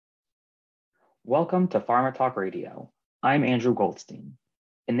Welcome to Pharma Talk Radio. I'm Andrew Goldstein.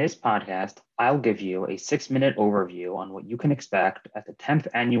 In this podcast, I'll give you a 6-minute overview on what you can expect at the 10th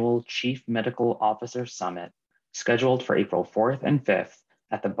Annual Chief Medical Officer Summit, scheduled for April 4th and 5th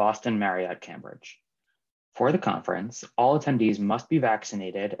at the Boston Marriott Cambridge. For the conference, all attendees must be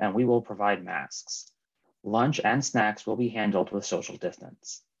vaccinated and we will provide masks. Lunch and snacks will be handled with social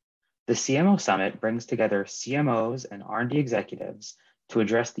distance. The CMO Summit brings together CMOs and R&D executives to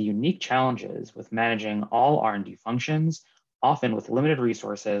address the unique challenges with managing all R&D functions, often with limited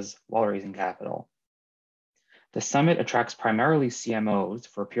resources while raising capital. The summit attracts primarily CMOs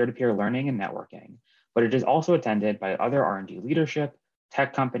for peer-to-peer learning and networking, but it is also attended by other R&D leadership,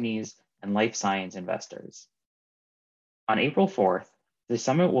 tech companies, and life science investors. On April 4th, the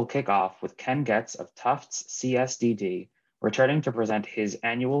summit will kick off with Ken Getz of Tufts CSDD returning to present his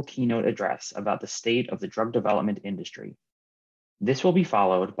annual keynote address about the state of the drug development industry. This will be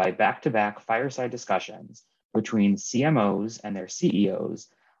followed by back-to-back fireside discussions between CMOs and their CEOs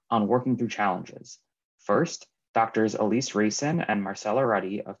on working through challenges. First, Doctors Elise Racin and Marcella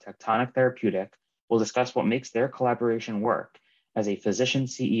Ruddy of Tectonic Therapeutic will discuss what makes their collaboration work as a physician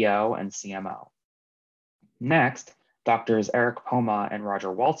CEO and CMO. Next, Doctors Eric Poma and Roger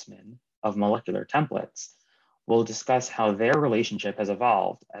Waltzman of Molecular Templates will discuss how their relationship has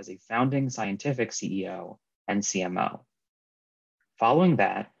evolved as a founding scientific CEO and CMO. Following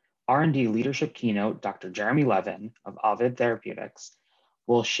that, R&D leadership keynote Dr. Jeremy Levin of Ovid Therapeutics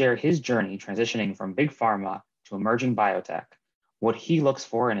will share his journey transitioning from big pharma to emerging biotech, what he looks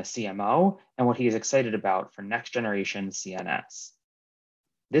for in a CMO, and what he is excited about for next generation CNS.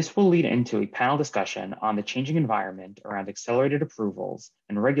 This will lead into a panel discussion on the changing environment around accelerated approvals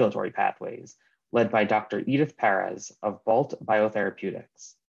and regulatory pathways, led by Dr. Edith Perez of Bolt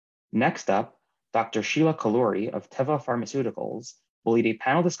Biotherapeutics. Next up, Dr. Sheila Kalluri of Teva Pharmaceuticals will lead a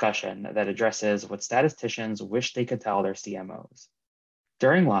panel discussion that addresses what statisticians wish they could tell their CMOs.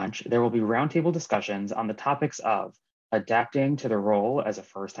 During lunch, there will be roundtable discussions on the topics of adapting to the role as a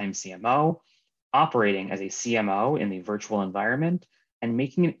first-time CMO, operating as a CMO in the virtual environment, and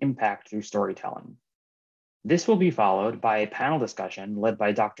making an impact through storytelling. This will be followed by a panel discussion led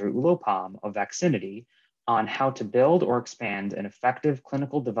by Dr. Ulo Palm of Vaccinity on how to build or expand an effective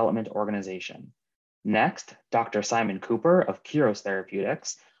clinical development organization. Next, Dr. Simon Cooper of Keros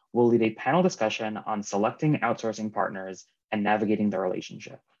Therapeutics will lead a panel discussion on selecting outsourcing partners and navigating the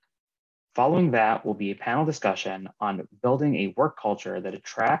relationship. Following that will be a panel discussion on building a work culture that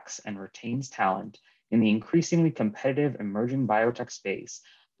attracts and retains talent in the increasingly competitive emerging biotech space,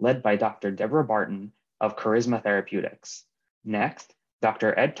 led by Dr. Deborah Barton of Charisma Therapeutics. Next,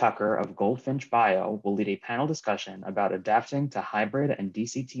 Dr. Ed Tucker of Goldfinch Bio will lead a panel discussion about adapting to hybrid and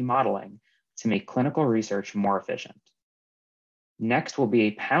DCT modeling to make clinical research more efficient. Next will be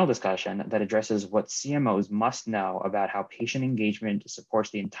a panel discussion that addresses what CMOs must know about how patient engagement supports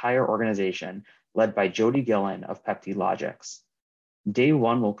the entire organization, led by Jody Gillen of PeptideLogix. Day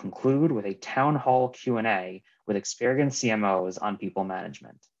one will conclude with a town hall Q&A with experienced CMOs on people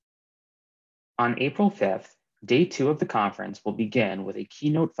management. On April 5th, day two of the conference will begin with a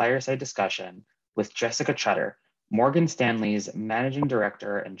keynote fireside discussion with Jessica Chutter, Morgan Stanley's Managing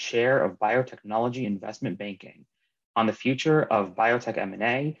Director and Chair of Biotechnology Investment Banking, on the future of biotech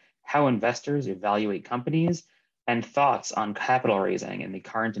M&A, how investors evaluate companies, and thoughts on capital raising in the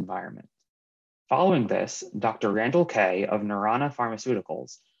current environment. Following this, Dr. Randall Kaye of Neurana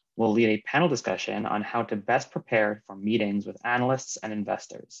Pharmaceuticals will lead a panel discussion on how to best prepare for meetings with analysts and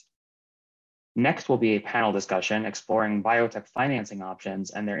investors. Next will be a panel discussion exploring biotech financing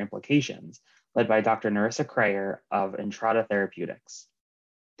options and their implications, led by Dr. Narissa Kreyer of Entrada Therapeutics.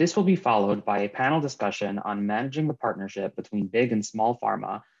 This will be followed by a panel discussion on managing the partnership between big and small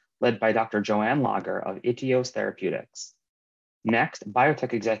pharma, led by Dr. Joanne Lager of Itios Therapeutics. Next,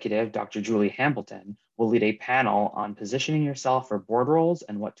 biotech executive Dr. Julie Hambleton will lead a panel on positioning yourself for board roles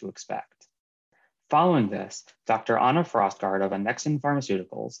and what to expect. Following this, Dr. Anna Frostgard of Annexon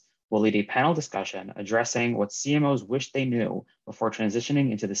Pharmaceuticals will lead a panel discussion addressing what CMOs wish they knew before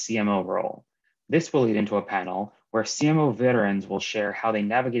transitioning into the CMO role. This will lead into a panel where CMO veterans will share how they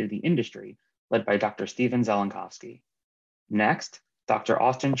navigated the industry, led by Dr. Steven Zelenkowski. Next, Dr.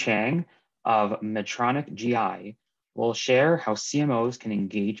 Austin Chang of Medtronic GI will share how CMOs can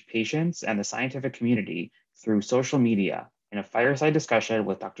engage patients and the scientific community through social media in a fireside discussion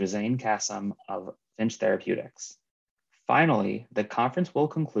with Dr. Zain Kassem of Finch Therapeutics. Finally, the conference will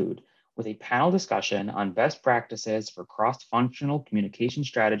conclude with a panel discussion on best practices for cross-functional communication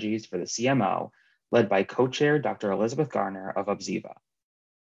strategies for the CMO, led by co-chair Dr. Elizabeth Garner of Obziva.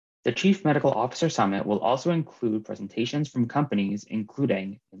 The Chief Medical Officer Summit will also include presentations from companies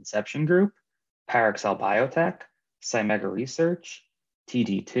including Inception Group, Parexel Biotech, Cymega Research,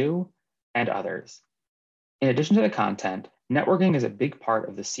 TD2, and others. In addition to the content, networking is a big part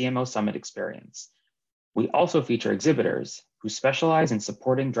of the CMO Summit experience. We also feature exhibitors who specialize in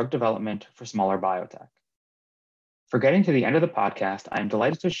supporting drug development for smaller biotech. For getting to the end of the podcast, I am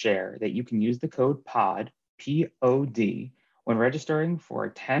delighted to share that you can use the code POD, P-O-D, when registering for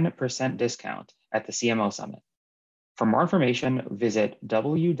a 10% discount at the CMO Summit. For more information, visit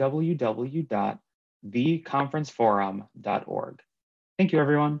www.theconferenceforum.org. Thank you,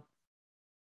 everyone.